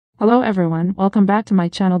Hello everyone, welcome back to my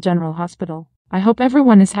channel General Hospital. I hope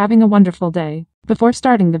everyone is having a wonderful day. Before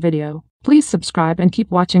starting the video, please subscribe and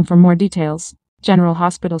keep watching for more details. General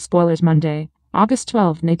Hospital spoilers Monday, August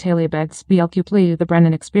 12. Natalia begs BLQ plea the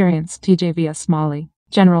Brennan Experience TJ vs Molly.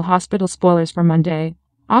 General Hospital spoilers for Monday,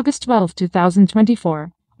 August 12,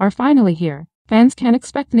 2024, are finally here. Fans can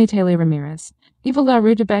expect Natalia Ramirez, Eva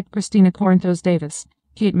LaRue to beg Christina Corinthos Davis,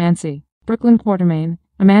 Kate Mansi, Brooklyn Quartermain,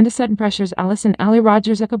 Amanda Seton Pressures Allison Ali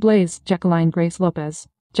Rogers Eka Blaze, Jacqueline Grace Lopez,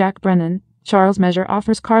 Jack Brennan, Charles Measure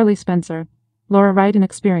offers Carly Spencer, Laura Wright in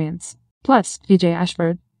Experience, plus DJ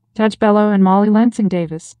Ashford, Taj Bello and Molly Lansing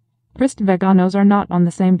Davis. Kristen Veganos are not on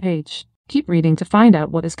the same page. Keep reading to find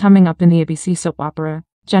out what is coming up in the ABC soap opera.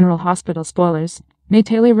 General Hospital spoilers,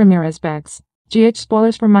 Natalia Ramirez begs. GH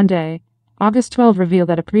spoilers for Monday, August 12 reveal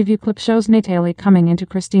that a preview clip shows Natalia coming into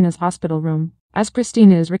Christina's hospital room. As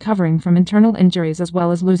Christina is recovering from internal injuries as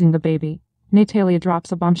well as losing the baby, Natalia drops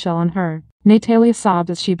a bombshell on her. Natalia sobs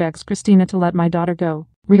as she begs Christina to let my daughter go.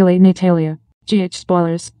 Really, Natalia? GH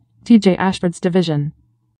spoilers, TJ Ashford's division.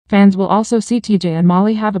 Fans will also see TJ and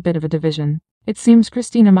Molly have a bit of a division. It seems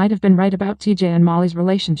Christina might have been right about TJ and Molly's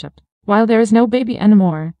relationship. While there is no baby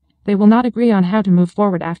anymore, they will not agree on how to move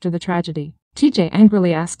forward after the tragedy. TJ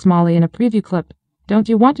angrily asks Molly in a preview clip, "Don't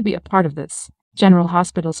you want to be a part of this?" General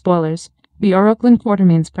Hospital spoilers, Brooklyn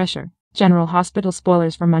Quartermain's pressure. General Hospital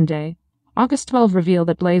spoilers for Monday, August 12 reveal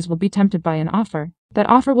that Blaze will be tempted by an offer. That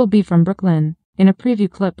offer will be from Brooklyn. In a preview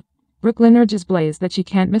clip, Brooklyn urges Blaze that she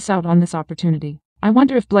can't miss out on this opportunity. I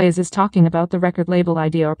wonder if Blaze is talking about the record label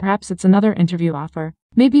idea or perhaps it's another interview offer.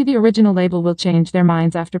 Maybe the original label will change their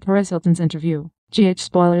minds after Perez Hilton's interview. GH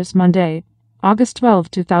spoilers Monday, August 12,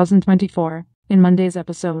 2024. In Monday's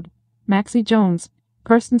episode, Maxie Jones,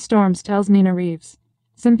 Kirsten Storms tells Nina Reeves,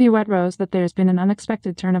 Cynthia Wetrose that there's been an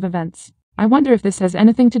unexpected turn of events. I wonder if this has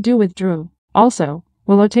anything to do with Drew. Also,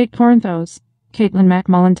 Willow take Corinthos. Caitlin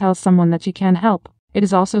McMullen tells someone that she can help. It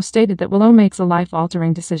is also stated that Willow makes a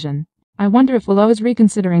life-altering decision. I wonder if Willow is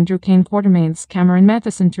reconsidering Drew Kane Quartermain's Cameron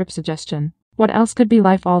Matheson trip suggestion. What else could be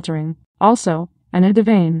life-altering? Also, Anna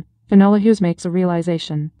Devane, Finola Hughes makes a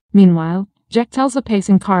realization. Meanwhile, Jack tells the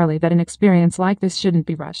pacing Carly that an experience like this shouldn't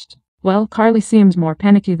be rushed. Well, Carly seems more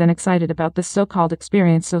panicky than excited about this so-called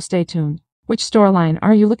experience, so stay tuned. Which storyline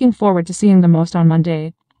are you looking forward to seeing the most on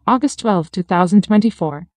Monday, August 12,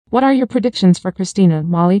 2024? What are your predictions for Christina,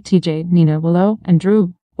 Molly, TJ, Nina, Willow, and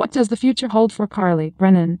Drew? What does the future hold for Carly,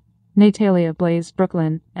 Brennan, Natalia, Blaze,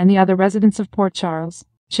 Brooklyn, and the other residents of Port Charles?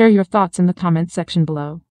 Share your thoughts in the comments section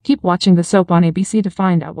below. Keep watching the soap on ABC to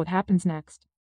find out what happens next.